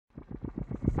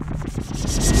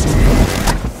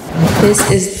This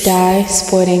is Dye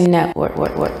Sporting Network.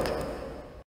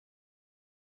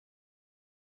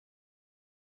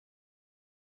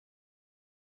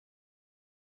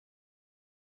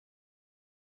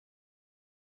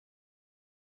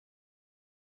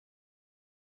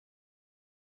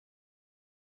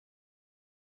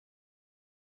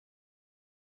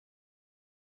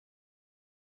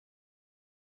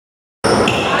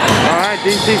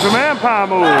 DC from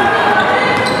Powermove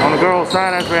on the girls'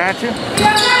 side as we're at you.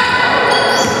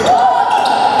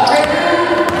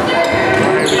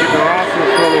 Unable to get the roster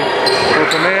fully. So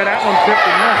from there, that one tipped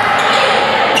enough.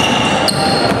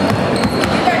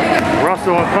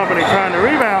 Russell and company trying to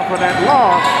rebound for that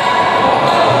loss.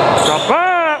 So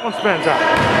that one spins out.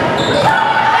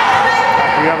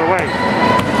 Back the other way.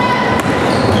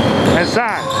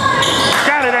 Inside.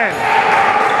 Got it in.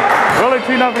 Really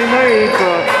 2-0 lead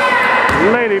for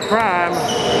Lady Prime.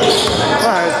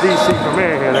 Well, it's DC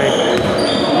Premier here. They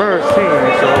merged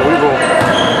teams, so we will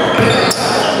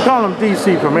call them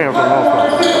DC Premier for the most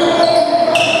part.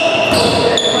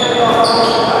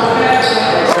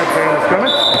 Set there in the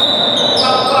scrimmage.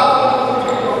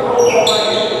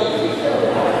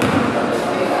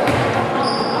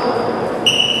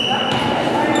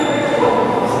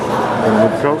 And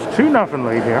with Coach 2-0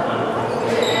 lead here.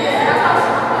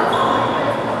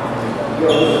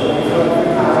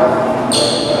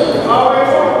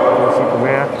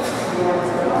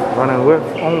 Running with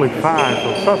only 5, so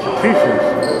substitutions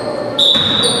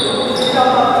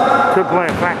could play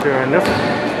a factor in this one.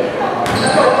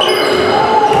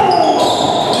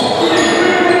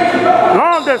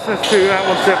 Long distance to that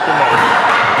one tipped in there.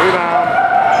 Rebound.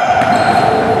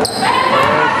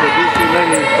 There's the DC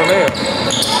Ladies from there.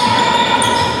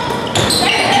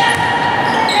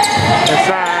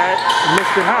 Inside,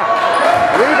 missed it high.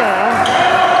 Rebound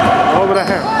over the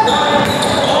Harris.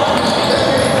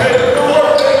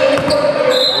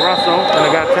 Russell, and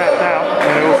it got tapped out,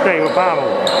 and it will stay with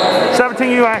Powermove.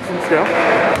 17U action still.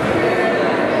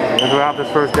 And throughout this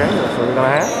first game, that's what we're going to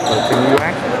have. 17U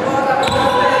action.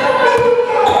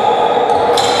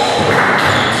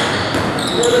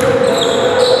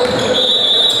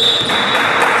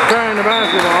 Turning the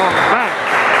basketball back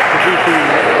to DC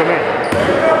Command.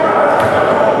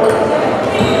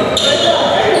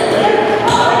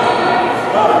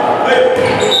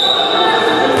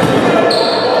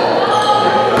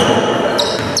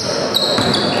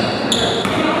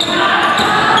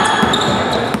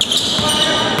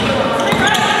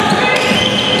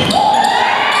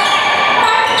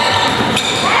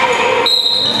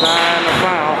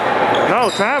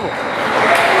 Travel.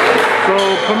 So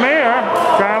Premier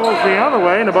travels the other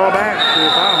way and the ball back to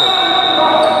Powermove.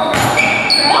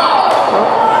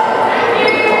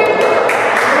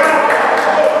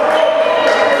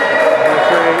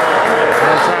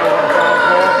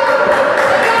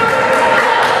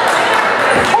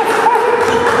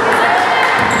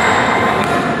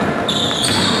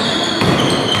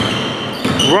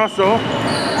 Russell,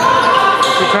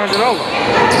 she turns it over.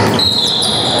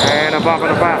 And a bump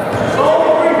and a foul.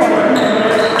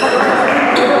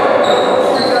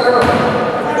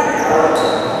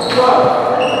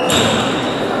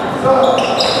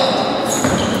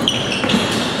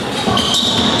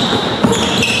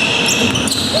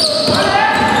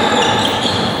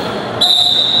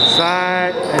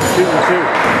 Side and shooting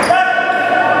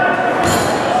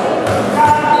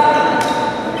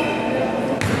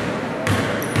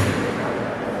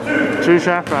 2.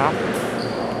 2-shot foul.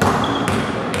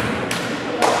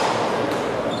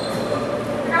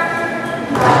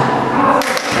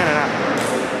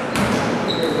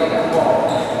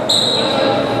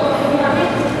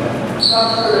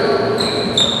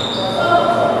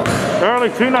 Early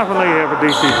 2-0 lead here for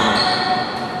DC.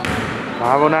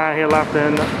 5:09 here left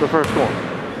in the first quarter.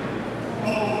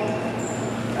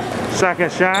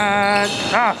 Second shot.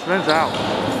 Spins out.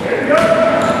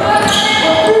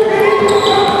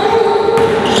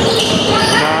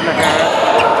 Down to Harris.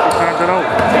 He turns it over.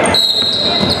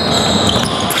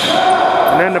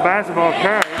 And then the basketball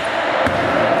carries.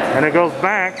 And it goes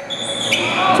back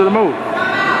to the move.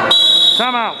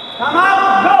 Timeout.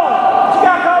 Timeout. Go.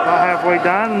 About halfway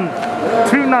done.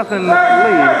 2-0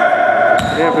 lead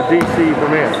here for DC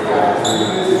Premier.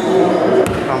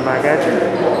 Come back at you.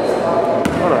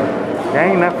 What a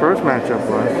game that first matchup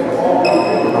was.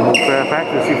 Fairfax.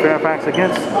 We see Fairfax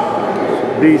against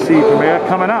DC Premier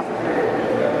coming up.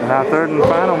 And our third and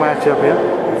final matchup here.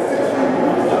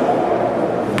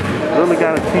 Really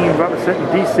got a team representing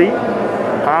DC.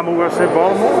 Powermove represent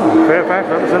Baltimore. Fairfax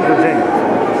represent Virginia.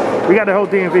 We got the whole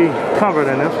DMV covered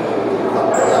in this one.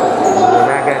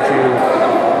 Back at you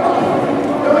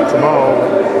tomorrow.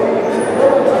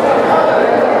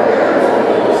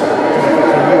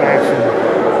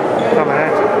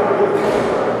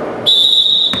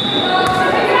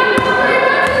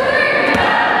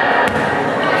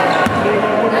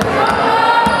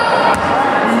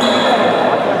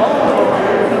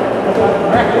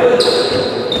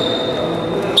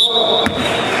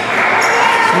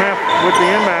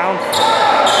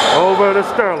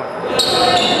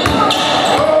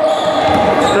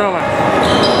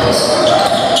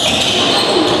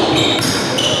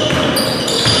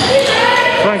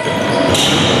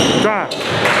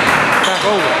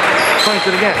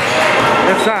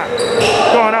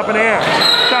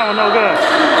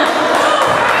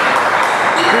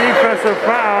 offensive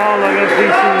foul against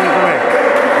DC for me.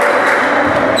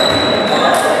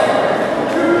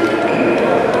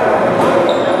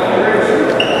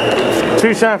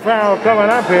 Two-shot foul coming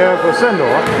up here for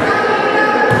Sindor.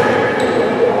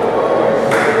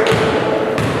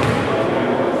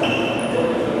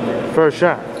 First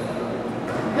shot.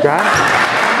 Got it.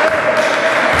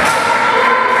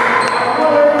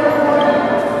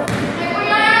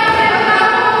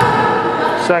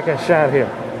 Second shot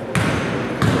here.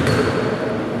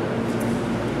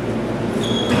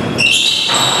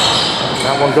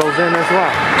 That one goes in as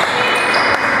well.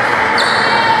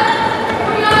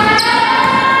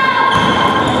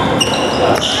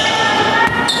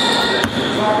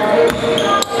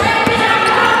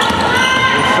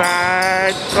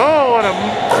 Inside. Oh, what a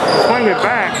swing it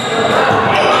back.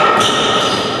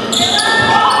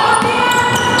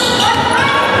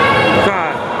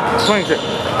 Inside. Swings it.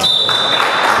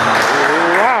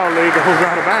 Wildly goes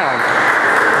out of bounds.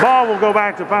 Ball will go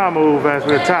back to Powermove as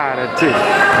we're tied at 2.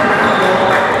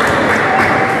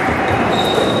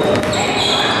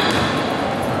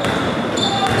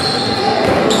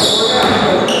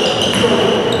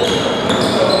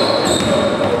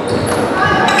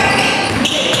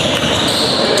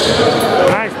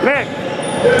 Nice pick.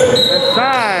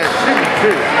 Inside, shooting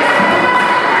 2.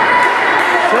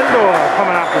 Sindor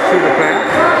coming out to shoot a pair.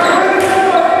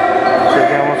 So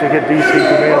again, once we get DC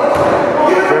from here,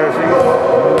 jersey,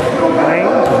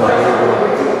 lanes,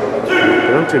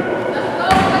 them 2.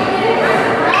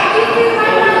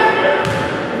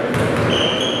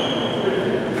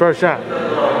 First shot.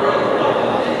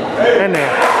 In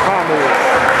there. Powermove.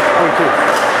 3-2.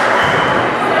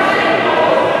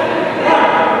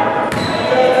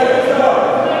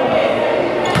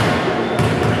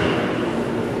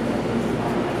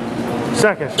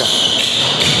 Second shot.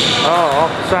 Oh, off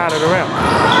the side of the rim.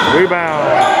 Rebound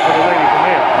for the lady from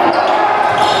here.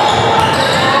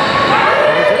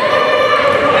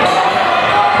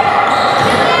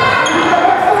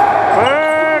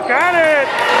 Got it!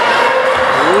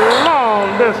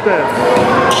 Long distance.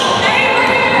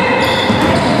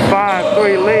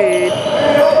 5-3 lead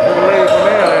for the lady from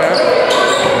here there.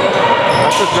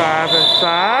 That's the drive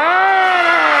inside.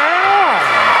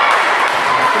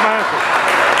 That's the basket.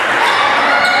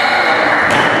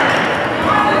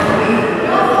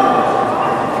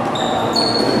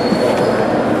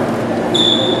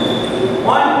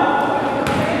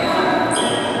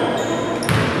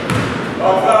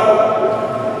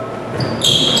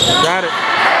 Got it.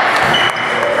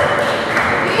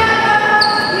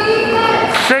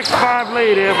 6-5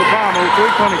 lead here for Powermove,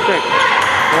 3:26.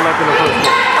 One left in the first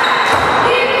quarter.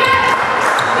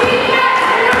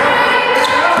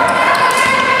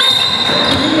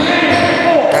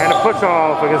 And a push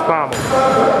off against Powermove.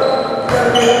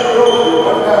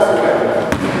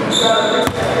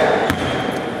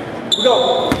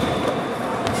 Go.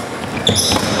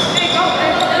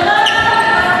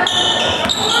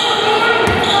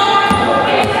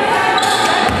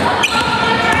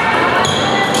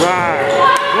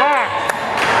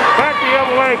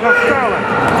 Comes Sterling.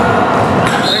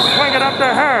 They swing it up to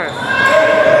Harris.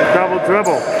 Double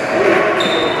dribble.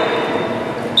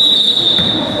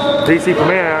 DC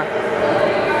Premier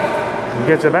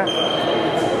gets it back.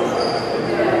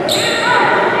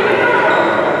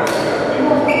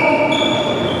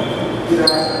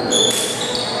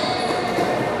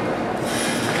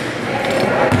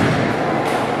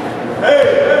 Hey,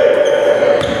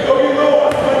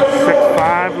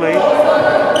 6-5 lead.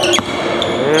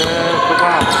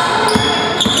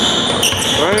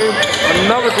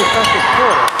 Another defensive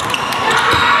quarter.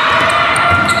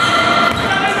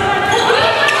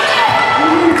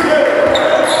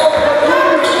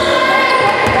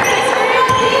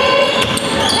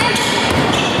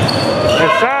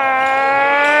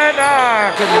 Inside.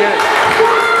 Couldn't get it.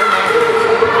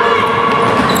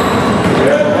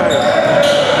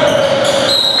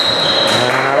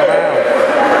 Out of bounds.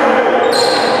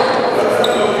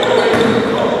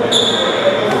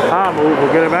 Powermove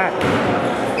will get it back.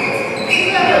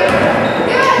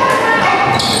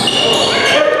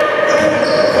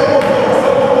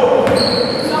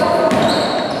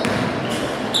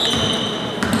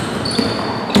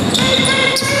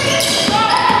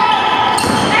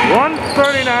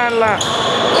 Left.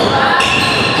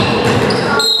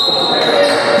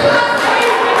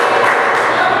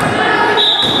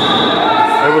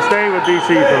 They will stay with DC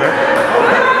for it.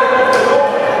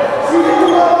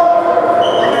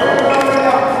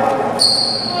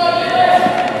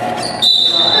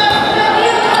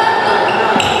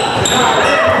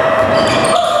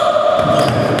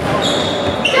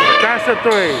 That's a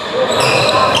 3.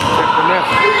 Check the miss.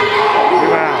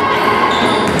 Rebound.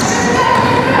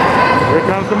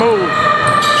 the move.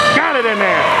 Got it in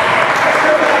there.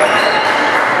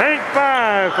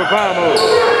 8-5 for Powermove.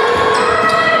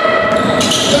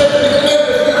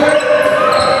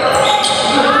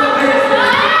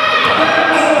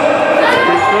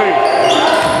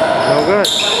 No good.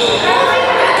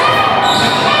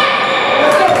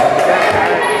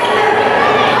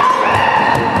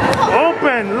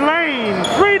 Open lane,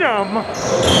 freedom.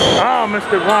 Oh,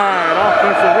 Mr. Wide,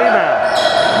 offensive rebound.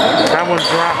 That one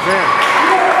dropped in.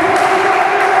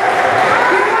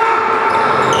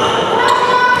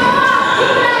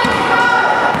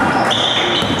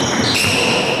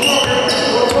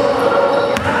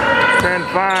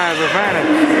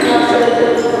 Advantage.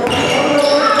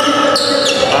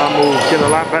 Powermove get a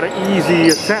lot better easy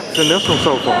attempts in this one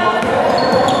so far.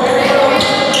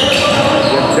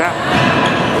 Good depth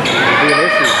be an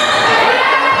issue.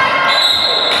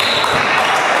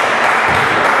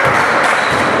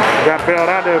 Got bailed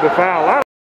out there to foul. A lot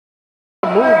of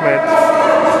movement.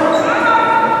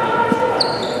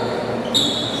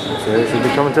 So they should be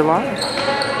coming to the line.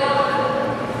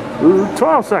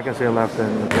 12 seconds here left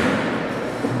in.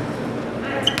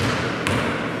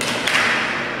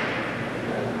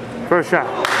 First shot.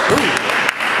 Ooh.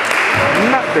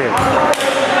 Not there.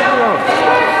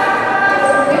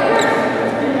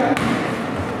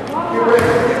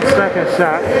 Second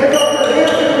shot.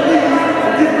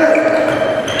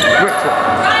 Richard.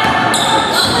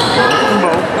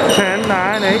 10,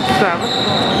 9, 8, 7,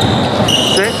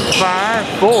 6, 5,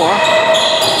 4,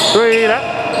 3. That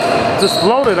just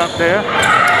floated up there.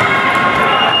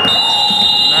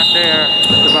 Not there.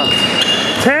 Just about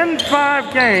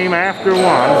 10-5 game after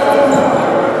one.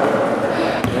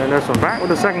 And this one back with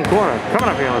the second quarter. Coming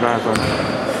up here on the Dive Zone.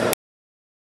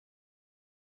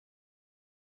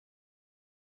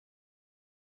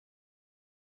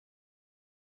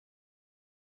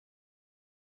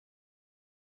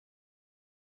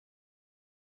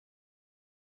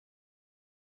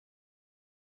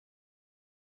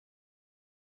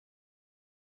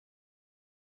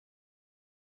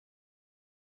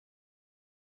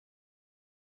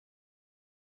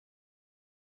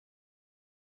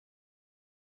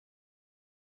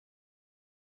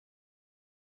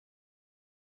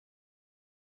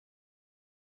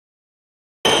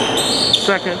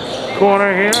 Second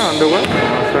quarter here underway.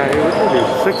 I'll say here with you.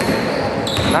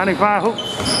 695 hoops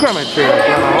scrimmage here on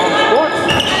Home Sports.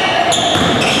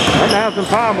 And now some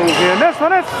Powermove here. And this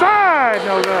one inside,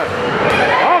 no good.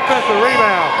 Offensive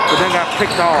rebound, but then got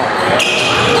picked off.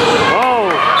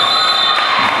 Oh,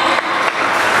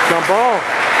 jump ball.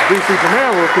 DC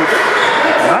Premier will keep it.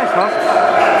 Nice hustle.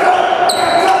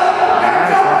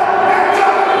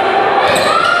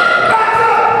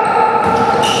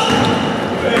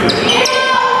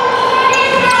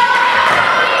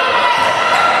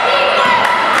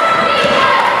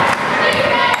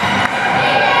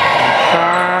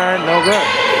 Good.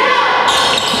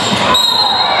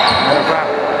 And a foul.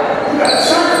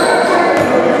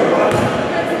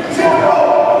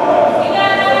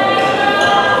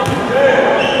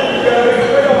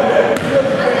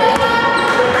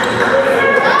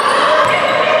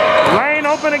 Lane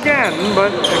open again,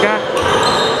 but it got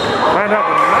right up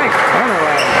a nice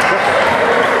turnaround.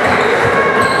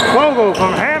 Vogel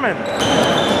from Hammond.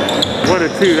 What a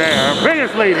two there.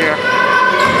 Biggest lead here.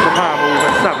 The Powermove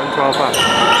at 7,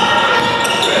 12-5.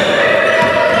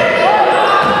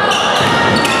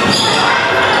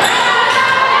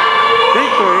 Big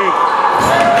three.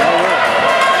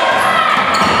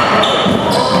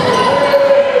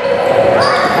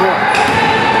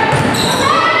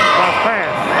 Cross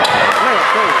pass. Layup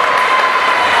goes.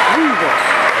 Weaver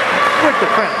with the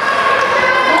fence.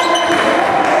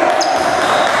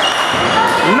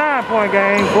 9-point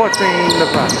game, 14-5.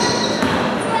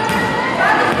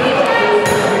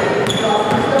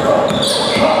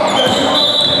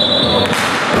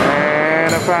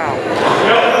 And a foul.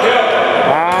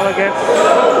 Foul against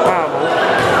Powermove.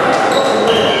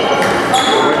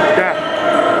 With that,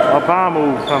 a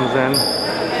Powermove comes in.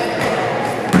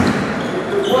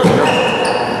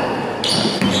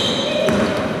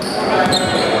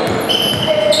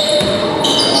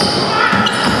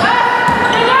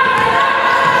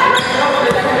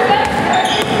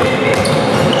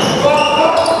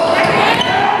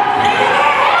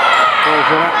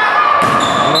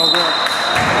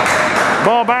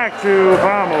 Ball back to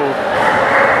Powermove.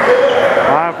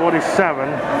 5:47.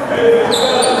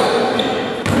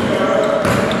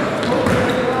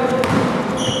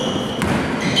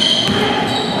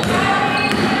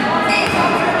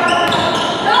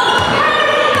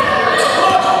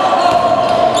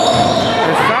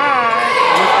 Inside,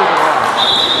 Mr. Dwight.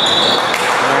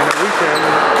 And a weekend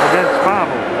against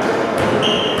Powermove.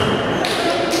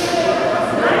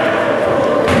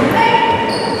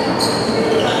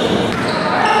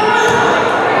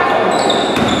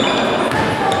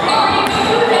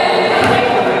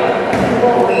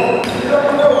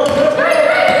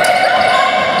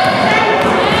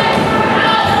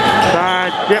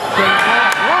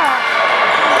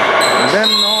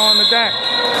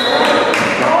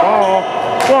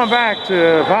 back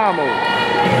to Powermove.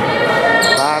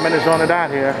 5 minutes on the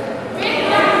dot here.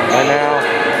 And now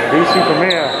DC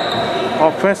Premier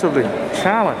offensively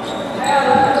challenged.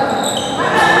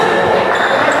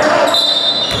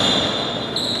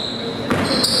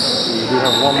 We do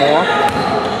have one more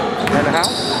in the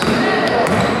house.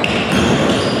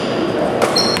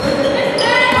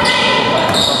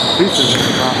 Pieces in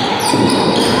the top.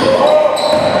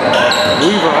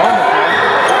 Weaver on the top.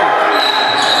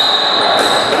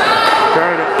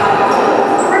 Carried it.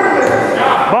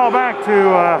 Ball back to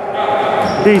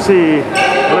DC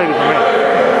Lady Premier.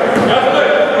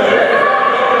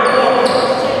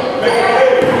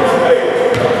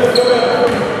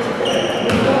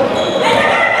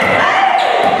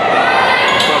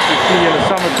 In the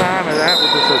summertime, and that was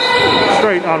just a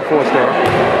straight unforced error.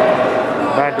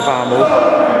 Back to Powermove.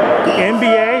 The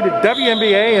NBA, the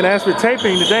WNBA, and as we're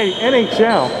taping today,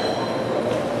 NHL,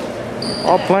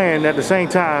 all playing at the same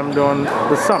time during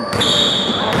the summer.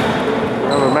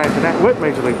 Never imagine that with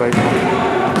Major League Baseball.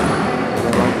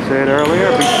 Like I said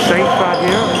earlier, be safe out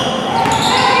here.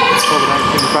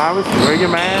 COVID-19 virus, wear your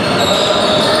mask,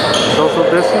 social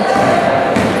distance,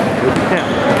 if you can.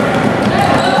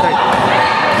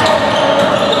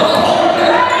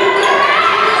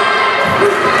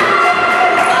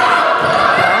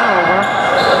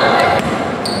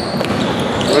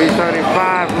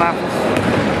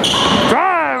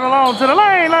 Drive along to the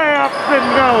lane, layup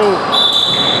didn't go.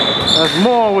 As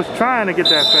Moore was trying to get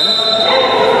that finish.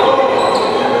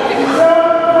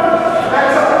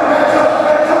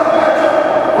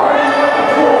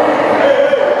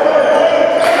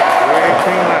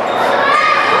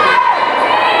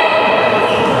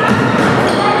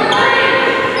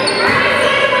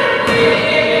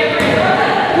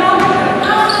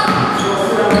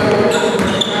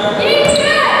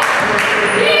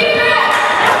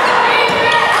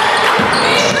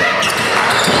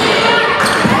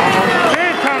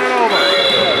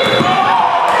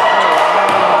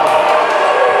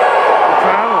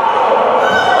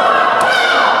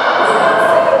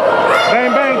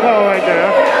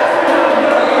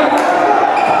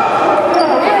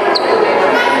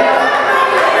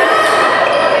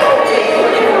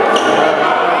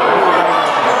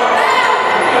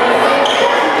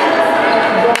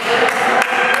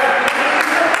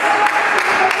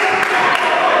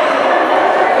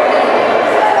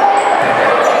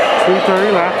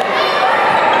 3:18 left.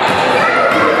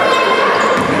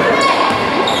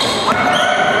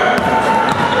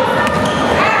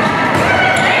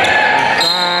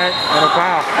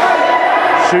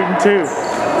 Shooting two.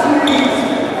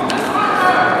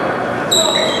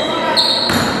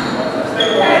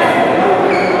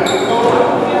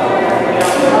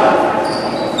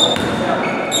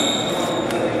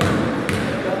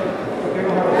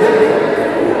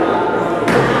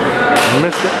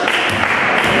 Missed it.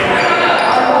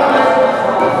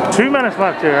 2 minutes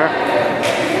left here.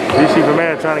 DC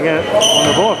Premier trying to get on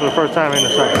the board for the first time in the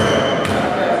second.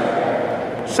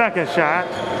 Second shot.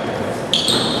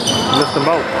 Missed them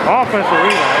both. Offensive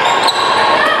rebound.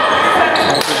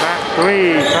 Back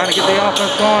three. Trying to get the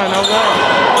offense going. No good.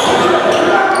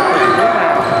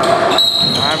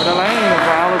 Drive in the lane. The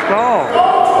foul is called.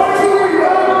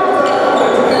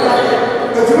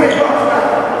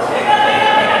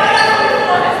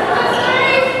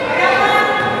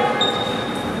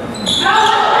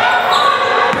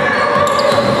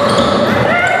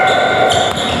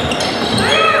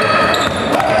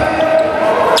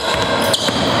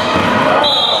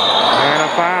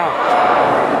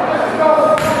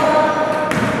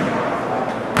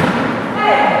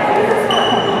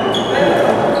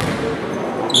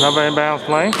 Another inbounds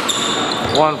play.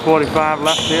 1:45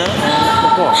 left here. The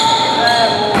fourth.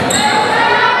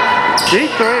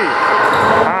 Deep three.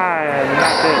 High and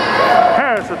knocked in.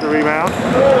 Harris at the rebound.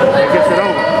 He gets it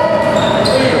over.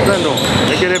 Defender.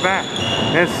 They get it back.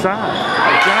 Inside.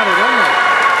 They got it in there.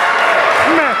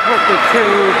 Smith with the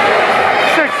two.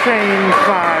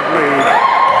 16-5 lead.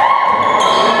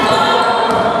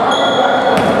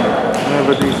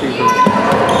 Never DC.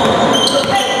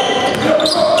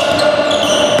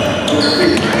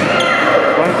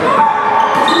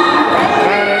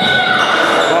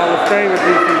 Ball will stay with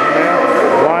DC now.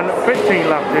 1:15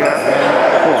 left here in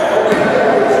the fourth.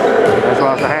 That's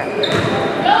why it's a hat.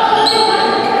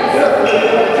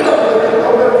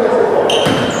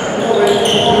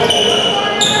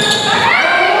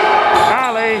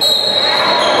 Ali.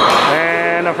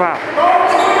 And a foul.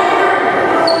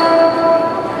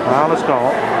 Foul is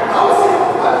called.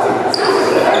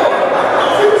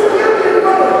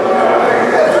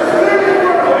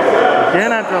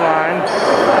 Again at the line.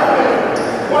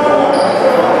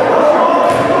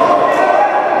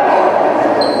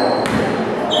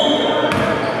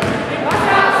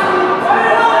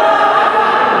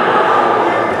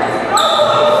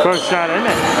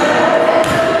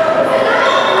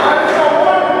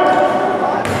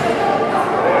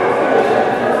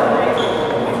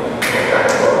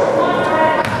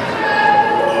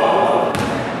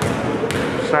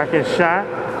 Second shot.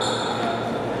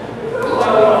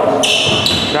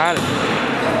 Got it.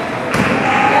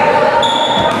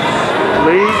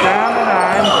 Lead down to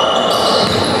 9.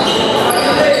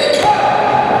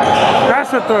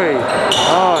 That's a 3.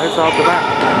 Oh, hits off the back.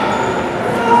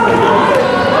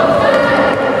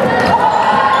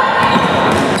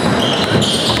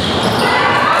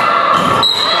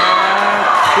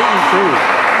 Shooting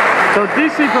 2. So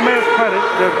DC Premier's credit,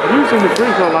 they're using the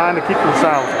free throw line to keep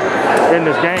themselves in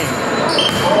this game.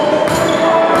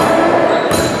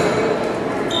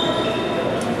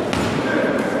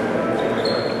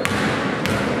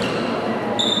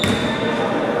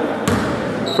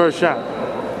 First shot.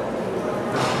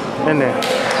 In there.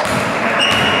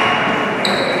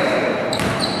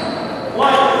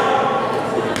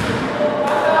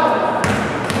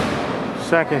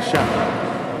 Second shot.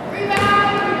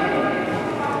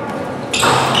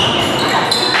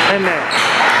 In there.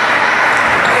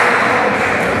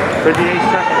 58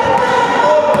 seconds.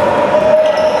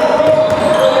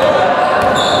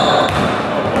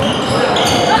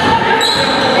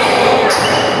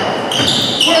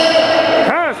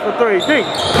 Pass for 3, deep.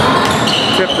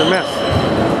 Tipped and missed.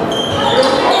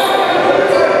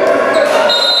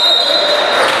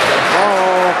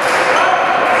 Ball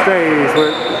stays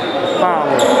with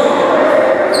Powermove.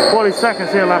 40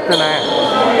 seconds here left in the half.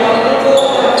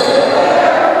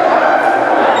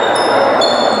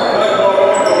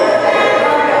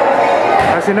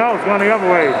 As you know, it's going the other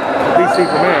way. DC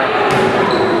Premier.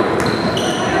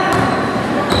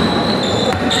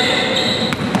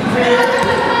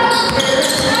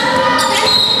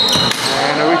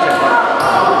 And a reach.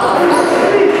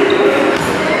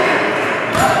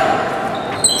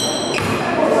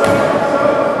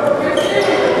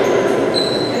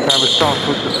 Travis starts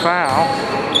with the foul.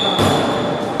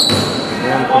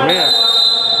 And Premier.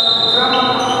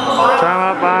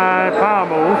 Timeout by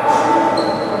Powermove.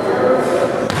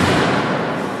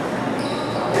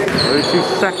 32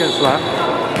 seconds left.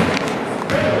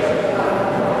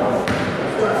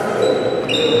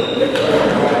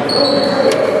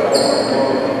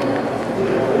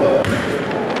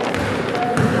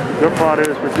 Good part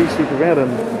is for DC Premier,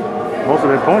 most of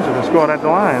their points have been scored at the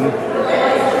line.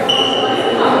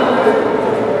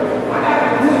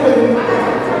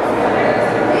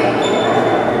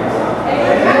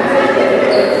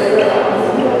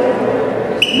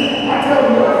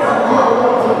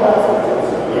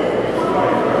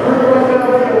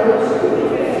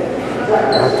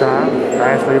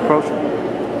 Fastly approaching.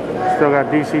 Still got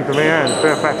DC Premier and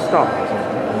Fairfax Stars.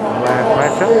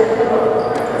 Last matchup.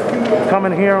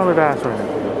 Coming here on the dice right now.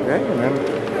 Okay, and then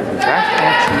back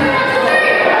action.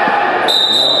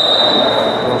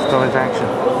 Still into action.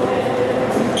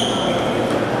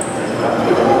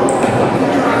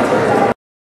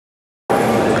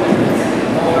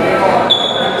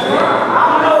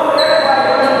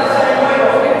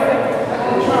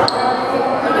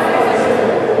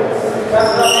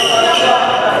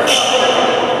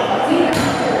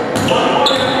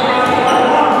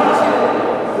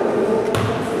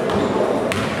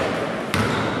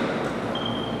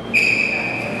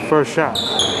 First shot.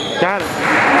 Got it.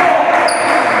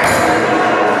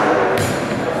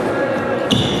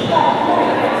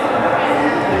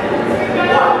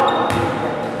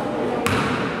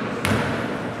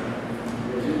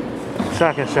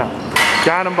 Second shot.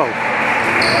 Got them both.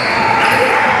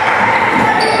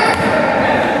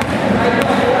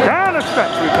 Down the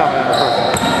stretch we come in the first.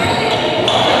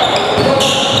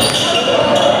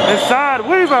 Inside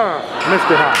Weaver. Missed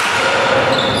it high.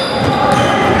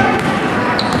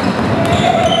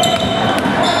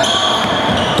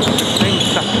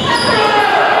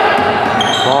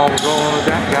 Ball will go on the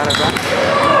deck, got it back.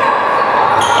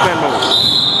 Spin move.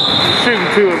 Shooting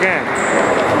 2 again.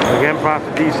 Again, props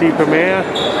to DC Premier.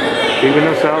 Keeping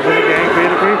themselves in the game,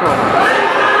 create a free throw.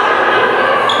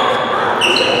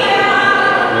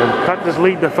 They'll cut this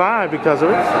lead to 5 because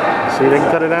of it. See, they can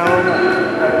cut it down a little more.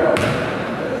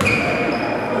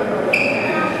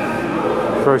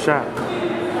 First shot.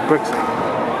 Quick shot.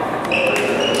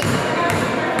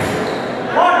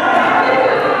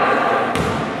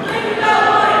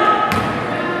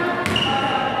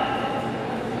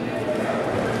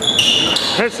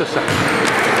 Hits the second.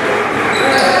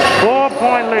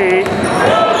 4-point lead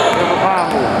for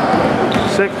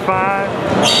Powermove. 6-5.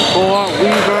 4.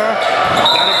 Weaver.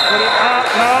 Gotta put it up.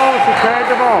 No, she carried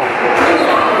the ball.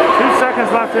 2 seconds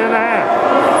left in the half.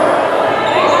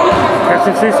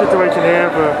 S&C situation here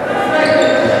for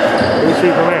DC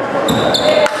Premier.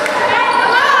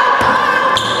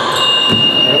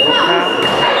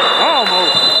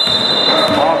 Almost.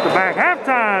 Off the back.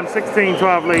 Halftime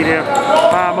 16-12 lead here.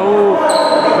 Powermove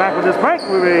back with this break.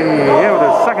 We'll be here with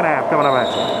the second half coming up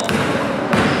at you.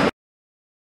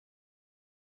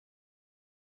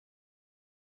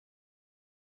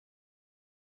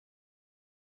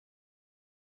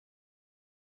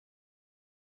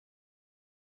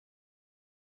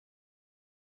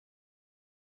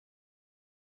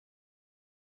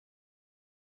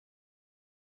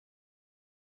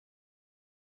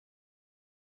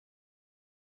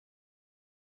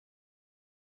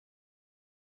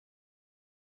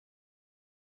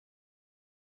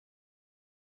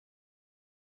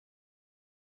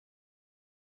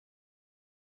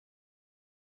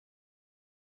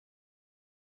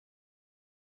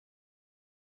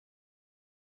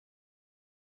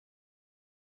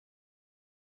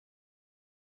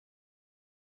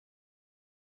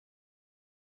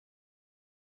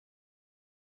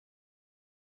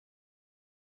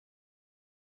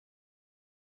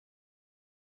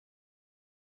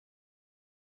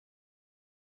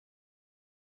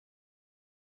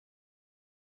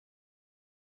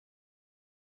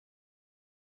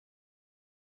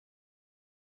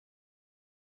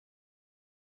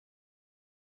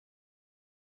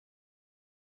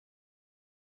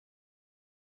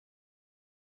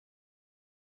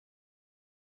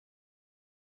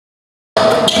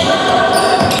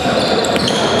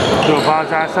 To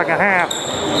apologize, second half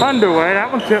underway.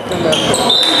 That one tipped in there.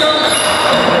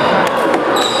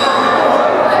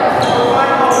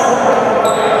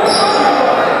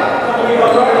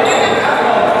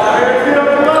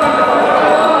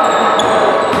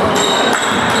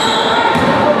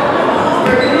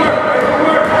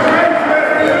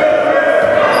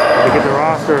 To get the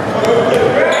roster.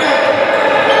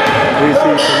 DC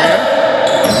from there.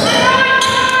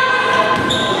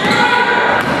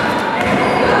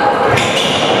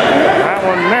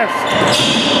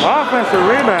 Offensive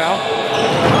rebound.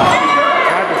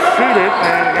 Tried to shoot it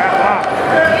and it got blocked.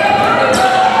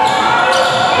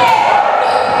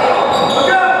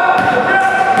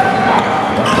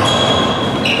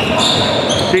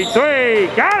 D3,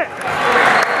 got it!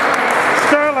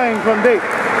 Sterling from deep.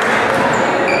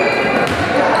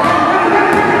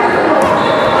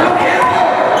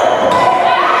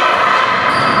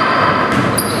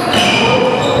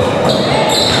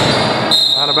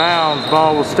 Out of bounds,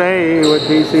 ball will stay with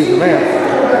DC from there.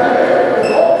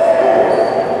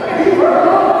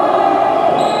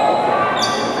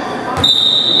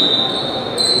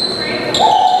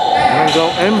 And go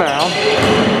inbound.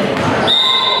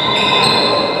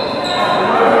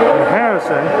 And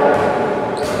Harrison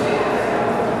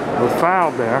was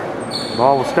fouled there.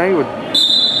 Ball will stay with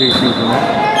DC from there.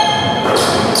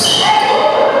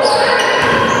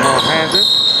 Ball hands it.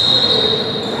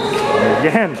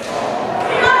 Again.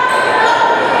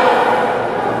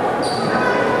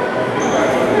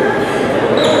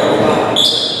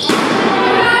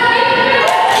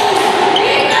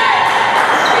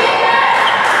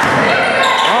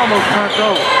 Turned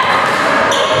over.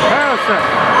 Harrison.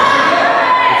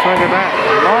 Swing it back.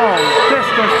 Long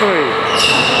distance three.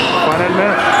 Fun and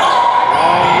miss.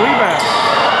 Long rebound.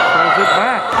 Turns it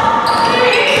back.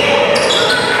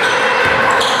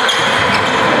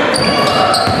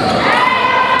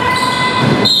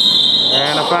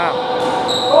 And a foul.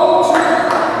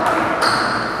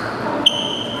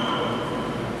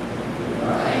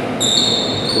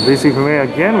 So DC from here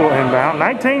again will inbound.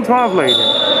 19-12 lead.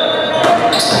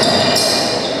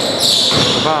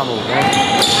 Powermove, man.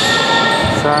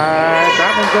 Side,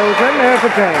 that one goes in there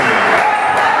for James.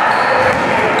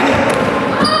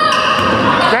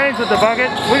 James with the bucket.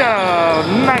 We got a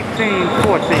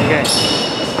 19-14 game.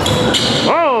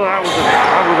 Oh, that was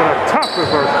a tough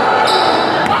reversal.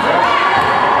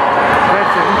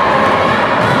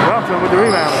 Welton with the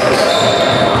rebound.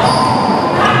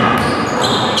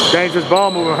 James'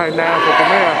 ball moving right now for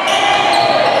Premier.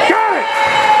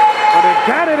 But they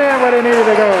got it in where they needed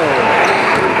to go.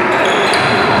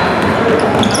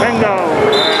 Bingo.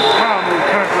 And Powermove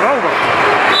turns it over.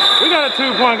 We got a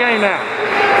 2-point game now.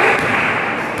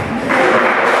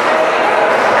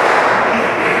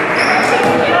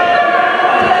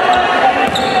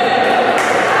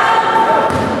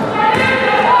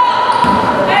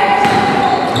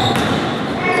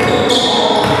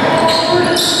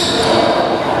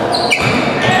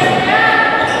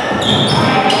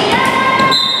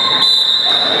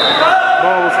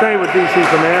 Stay with DC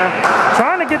from there.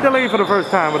 Trying to get the lead for the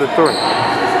first time with a three.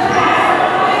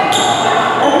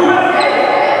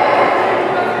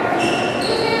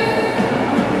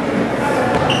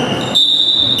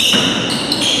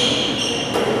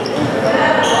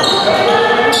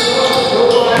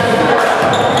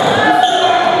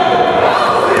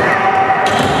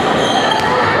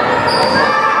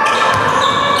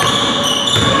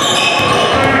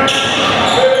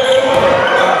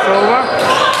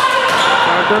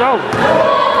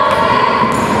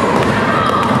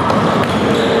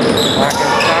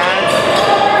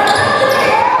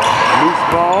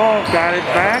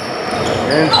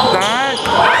 Inside.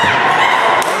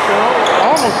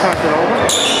 Almost tucked it over.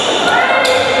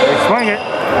 They swing it.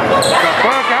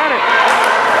 Buck got it.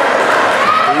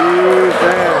 Huge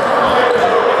there.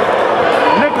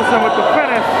 Nicholson with the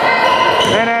finish.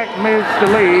 And that makes the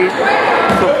lead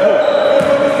to 4.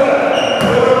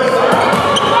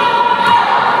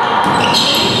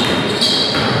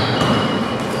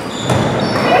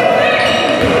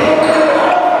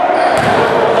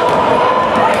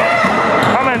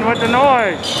 Coming with the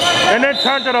noise. And then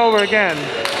turned it over again.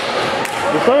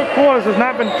 The third quarters has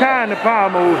not been kind to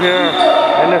Powermove here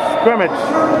in the scrimmage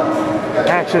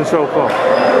action so far.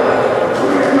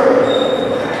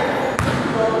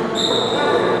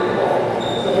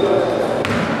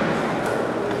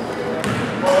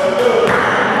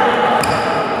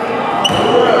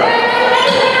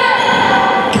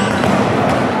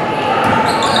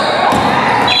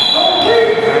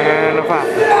 And a foul.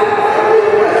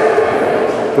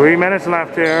 3 minutes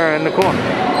left here in the corner.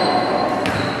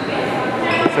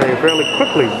 It's a fairly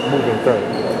quickly moving third.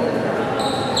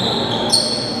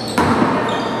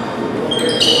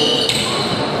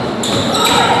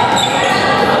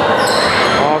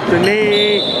 Off the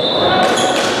knee.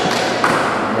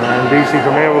 And DC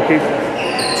from here will keep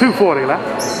 2:40 left.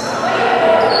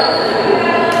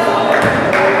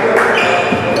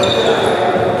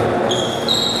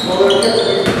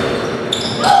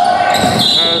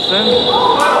 Harrison.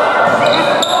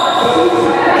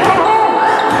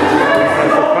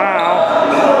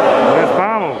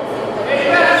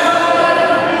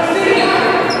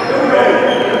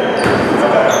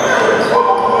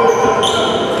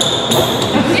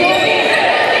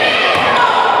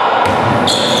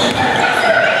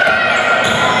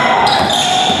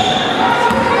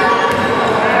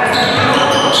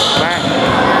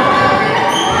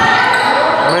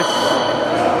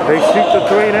 They shoot the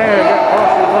 3 there and get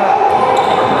off the line.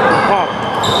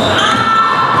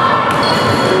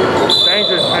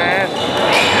 Dangerous pass.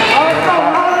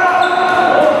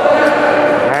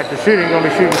 After shooting, gonna be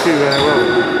shooting 2 in a row.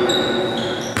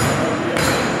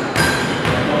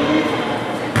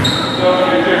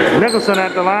 Nicholson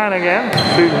at the line again,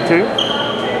 shooting 2.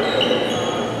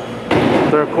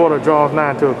 Third quarter draws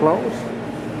 9 to a close.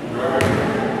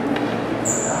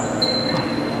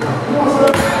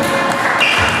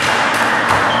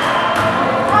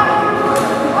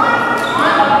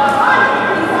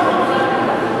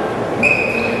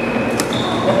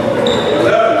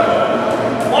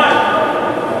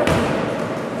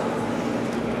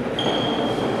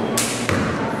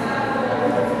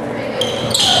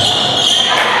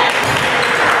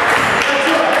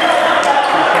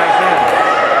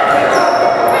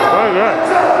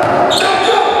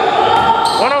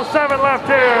 Left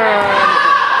here.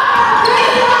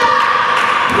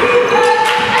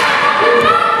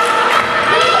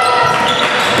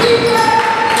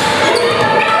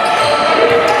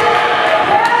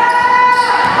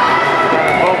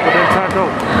 Both of them turned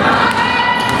over.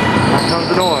 Here comes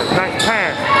the noise. Nice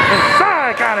pass.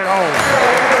 Inside, got it home.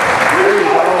 There you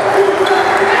go.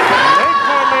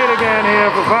 8-point lead again here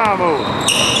for Powermove.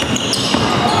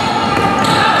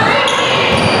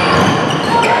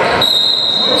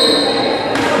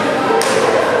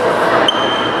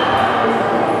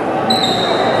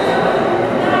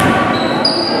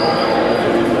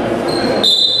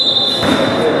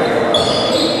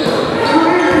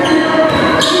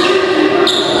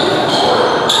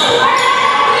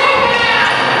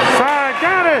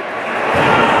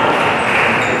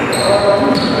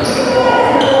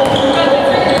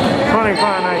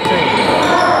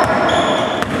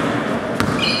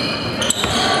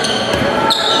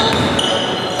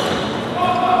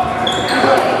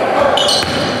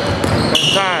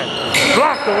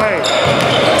 Blocked away.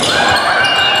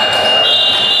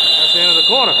 That's the end of the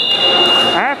quarter.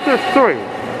 After 3,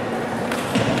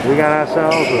 we got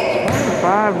ourselves a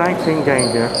 25-19 game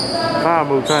here.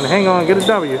 Powermove trying to hang on and get a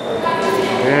W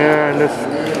here in this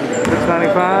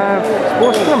 695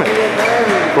 Sports Scrimmage.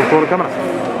 Fourth quarter coming up.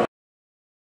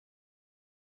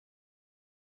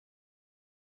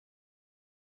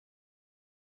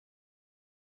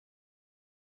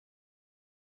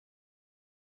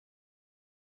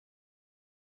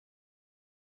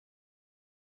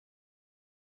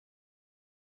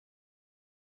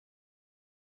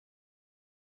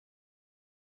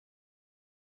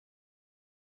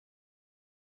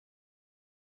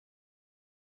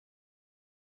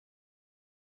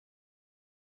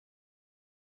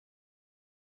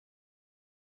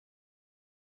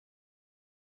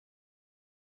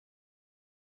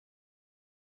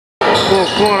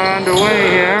 Fourth quarter underway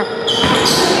here.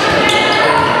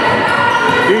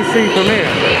 DC Premier.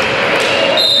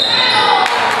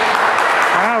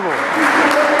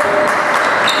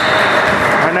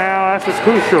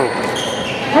 crucial.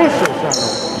 Crucial shot.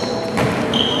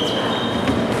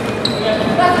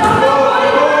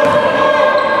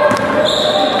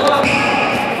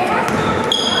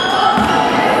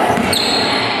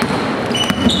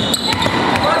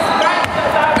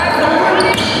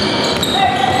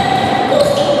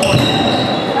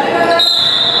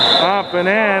 Up and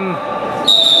in.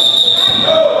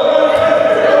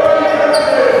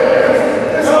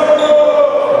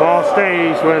 Ball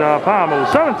stays with Powermove.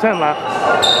 7-10 left.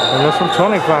 And this from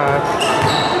 25.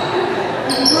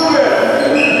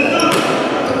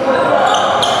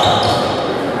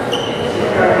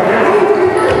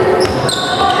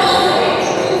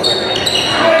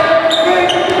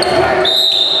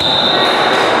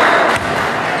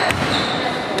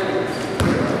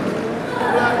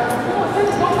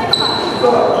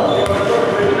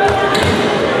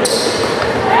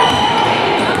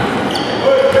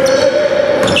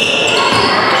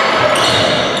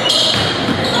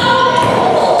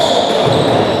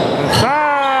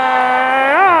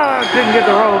 Didn't get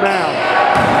the roll down.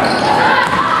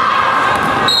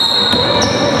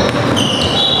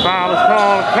 Foul is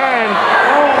called. 10.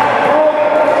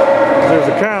 There's a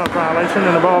count violation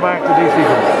and the ball back to DC.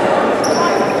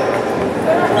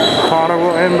 Carter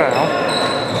will inbound.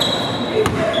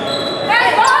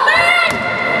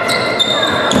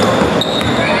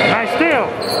 Nice steal.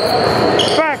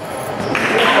 Back.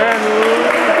 And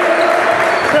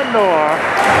Sindor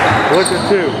with the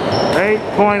 2.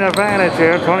 8-point advantage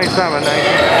here, 27-19.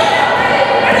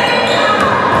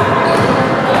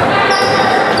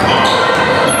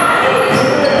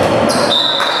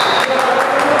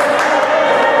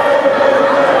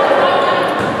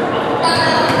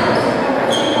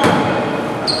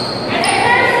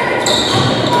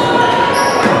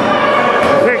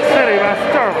 Big City by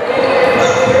Sterling.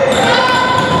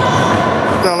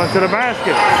 Sterling to the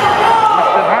basket.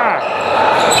 Lifted high.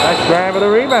 Nice grab of the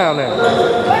rebound there.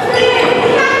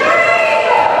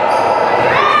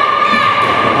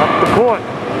 Up the court.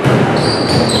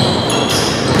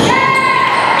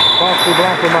 Falsely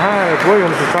blocked from behind as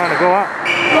Williams is trying to go up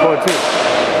for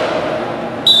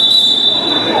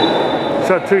 2.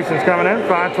 Substitutions coming in.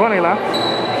 5:20 left.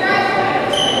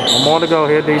 One more to go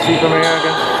here. DC Premier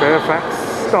against Fairfax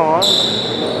Stars.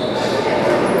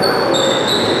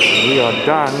 We are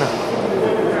done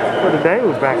for the day.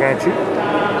 We're back at you.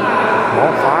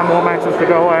 Well, 5 more matches to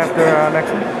go after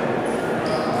next week.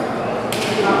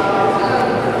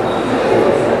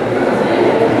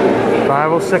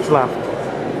 .506 left.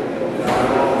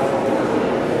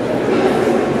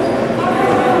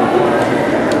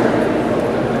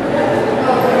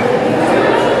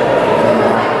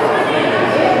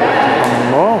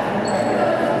 One more.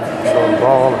 So the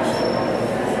ball is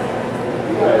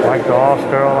like the all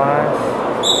sterilized.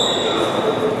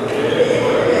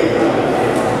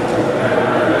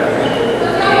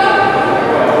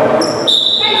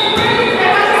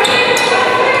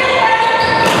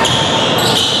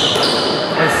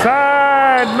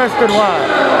 Missed it wide.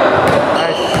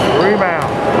 Nice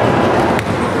rebound.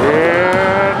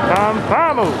 Here comes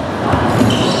Powermove.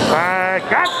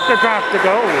 Got the drop to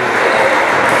go.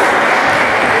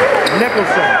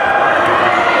 Nicholson.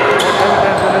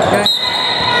 In this game.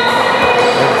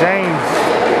 And James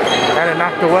had it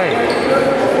knocked away.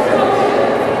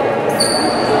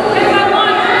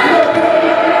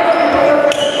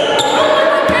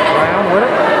 Brown with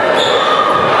it.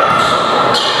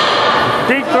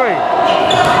 Deep 3.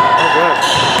 Good.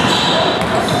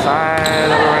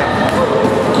 Side of the rim.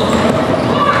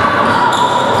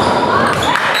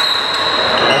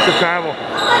 That's the travel.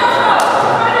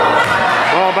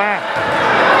 Ball back.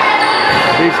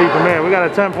 DC Premier. We got a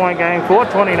 10-point game.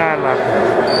 4:29 left.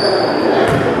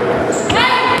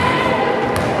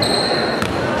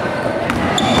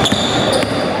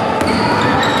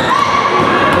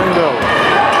 Bingo.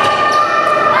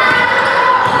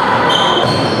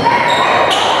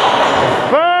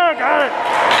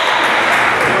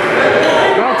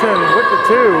 With the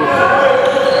 2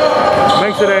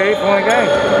 makes it an 8-point game.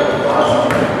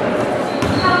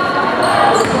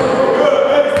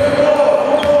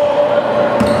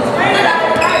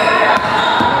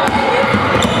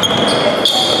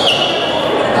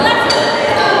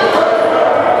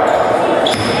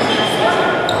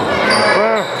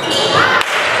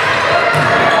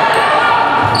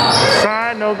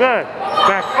 Side, no good.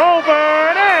 Back over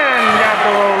and in. Got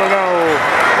the roll to go.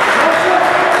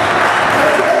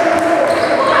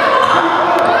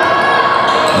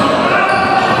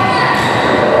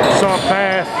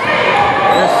 Pass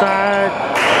inside.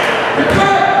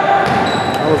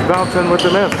 That was Belton with the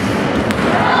miss.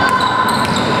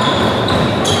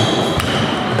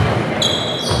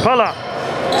 Pull up.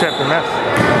 Tip and miss.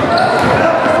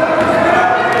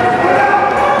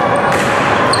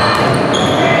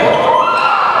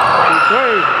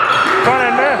 Front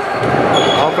and miss.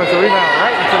 Offensive rebound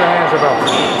right into the hands of Bell.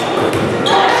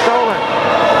 Stolen.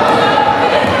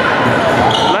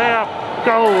 Layup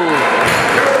goes.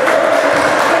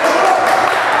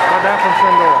 Got that from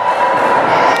Sindor.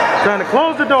 Trying to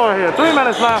close the door here. 3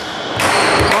 minutes left. 1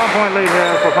 point lead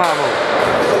here for Powermove.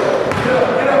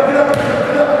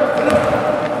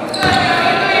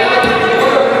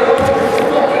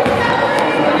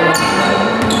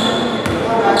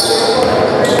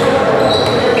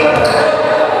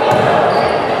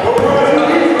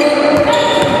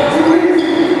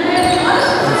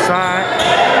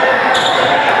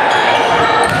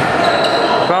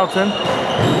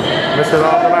 Missed it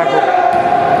off the backboard.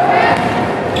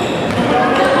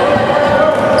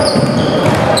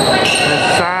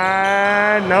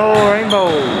 Inside, no rainbow.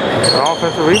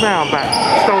 Offensive rebound back.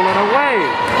 Stolen away.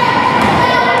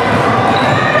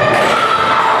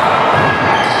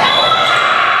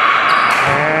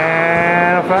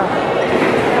 And a foul.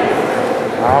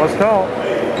 Foul is called.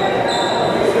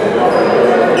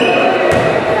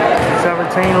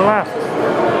 17 left.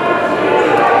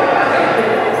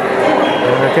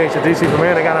 In the case of DC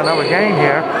Premier, they got another game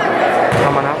here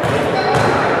coming up.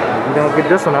 If you don't get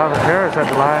this one out, Harris at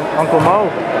the line. Uncle Mo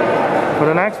for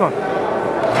the next one.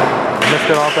 Missed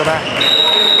it off the back.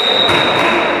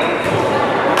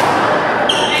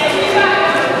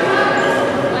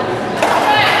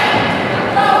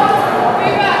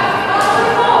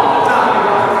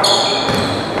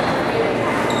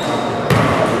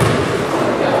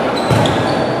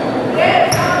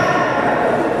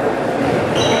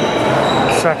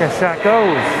 Second shot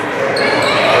goes.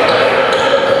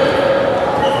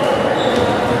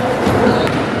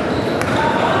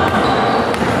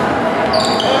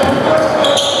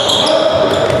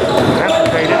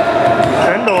 Hesitated.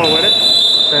 Sindor with it.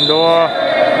 Sindor.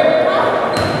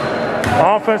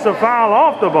 Offensive foul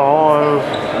off the ball.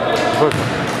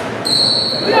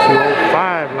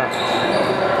 2:05 left.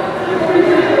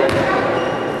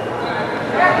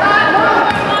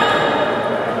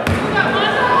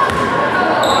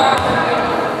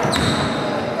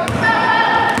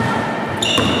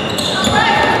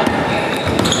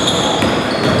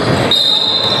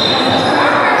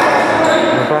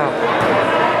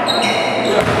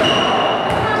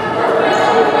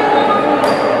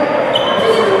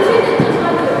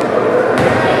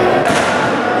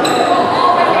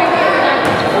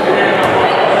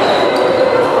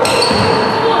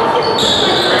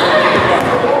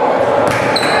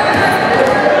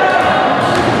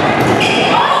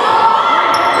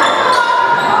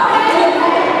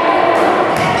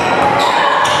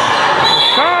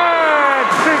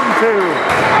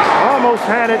 Almost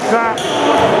had it dropped.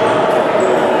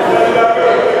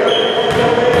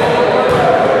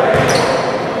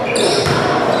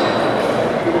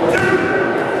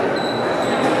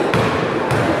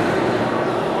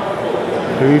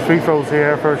 Two free throws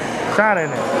here. First shot in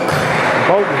it.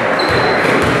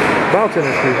 Bolton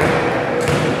is shooting.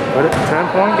 But it's a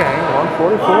 10-point game.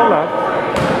 1:44 left.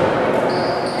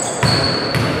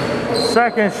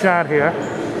 Second shot here.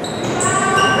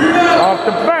 Off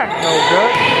the back, no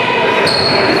good.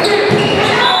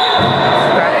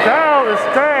 That is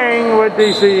staying with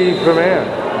DC Premier.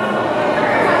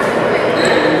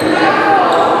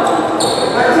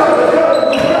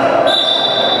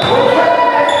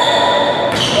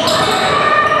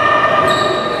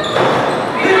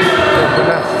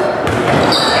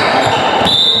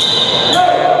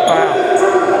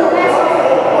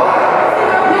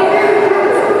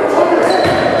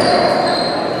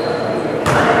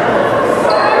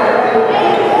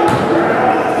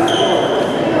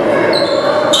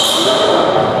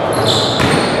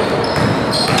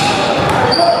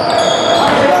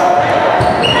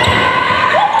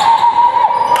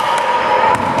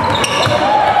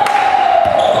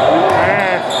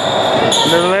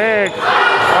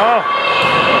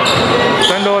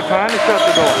 Trying to shut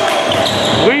the door.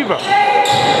 Weaver.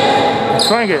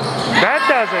 Swing it. That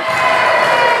does it.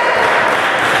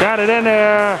 Got it in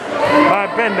there by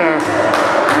Bender.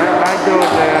 That might do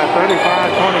it there.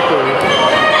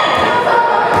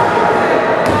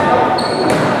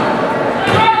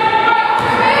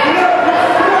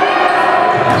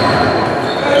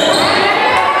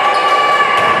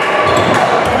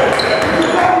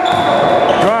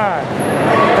 Drive.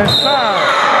 Inside.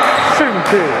 Shooting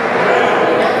two.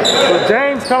 So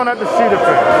James coming up to shoot a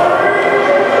free.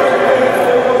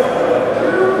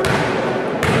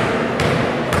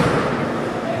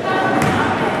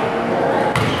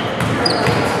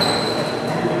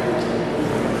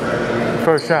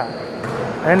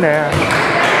 in there.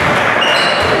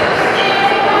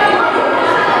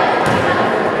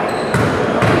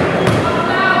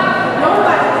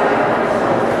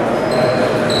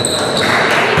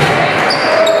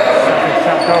 Second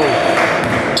shot goes.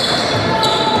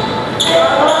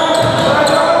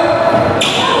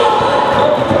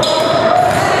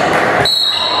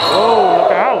 Oh,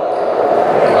 look out.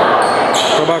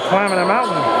 What about climbing a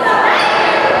mountain?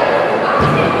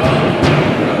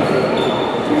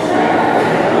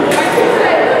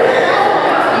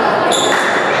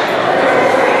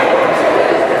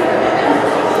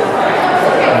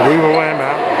 Weaver way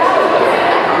out.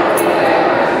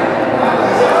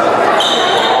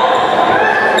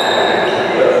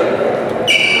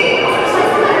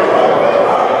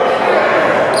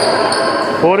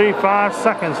 "45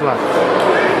 seconds left."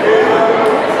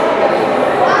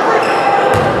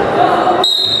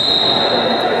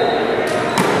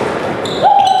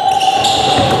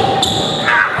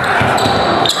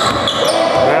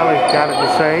 Well, he's got it to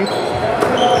save.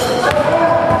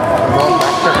 Going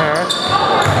back to Harris.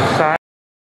 Side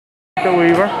to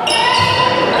Weaver.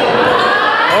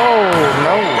 Oh,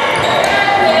 no.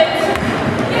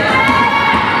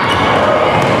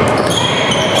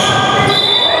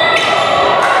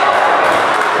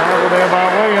 Over there by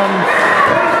Williams.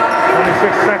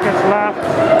 26 seconds left.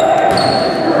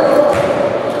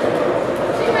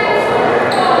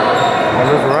 I'll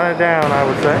just run it down, I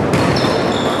would say.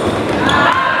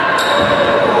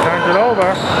 Turns it over.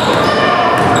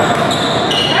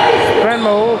 Spin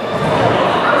move.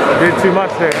 Did too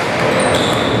much there.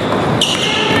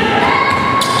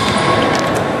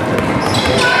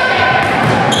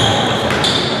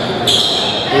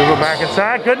 Weaver back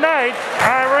inside. Good night,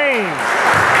 Irene.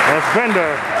 As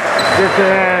Bender gets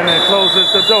it in and closes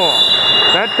the door.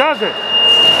 That does it.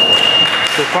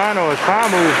 The final is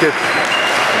Powermove gets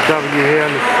W here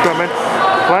in the scrimmage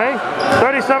play.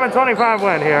 37-25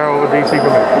 win here over DC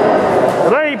Premier.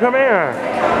 The Lady Premier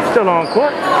still on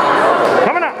court.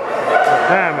 Coming up,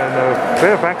 them and the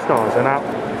Fairfax Stars and out.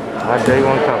 Day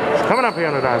one coverage. Coming up here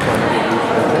on the Dive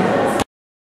Zone.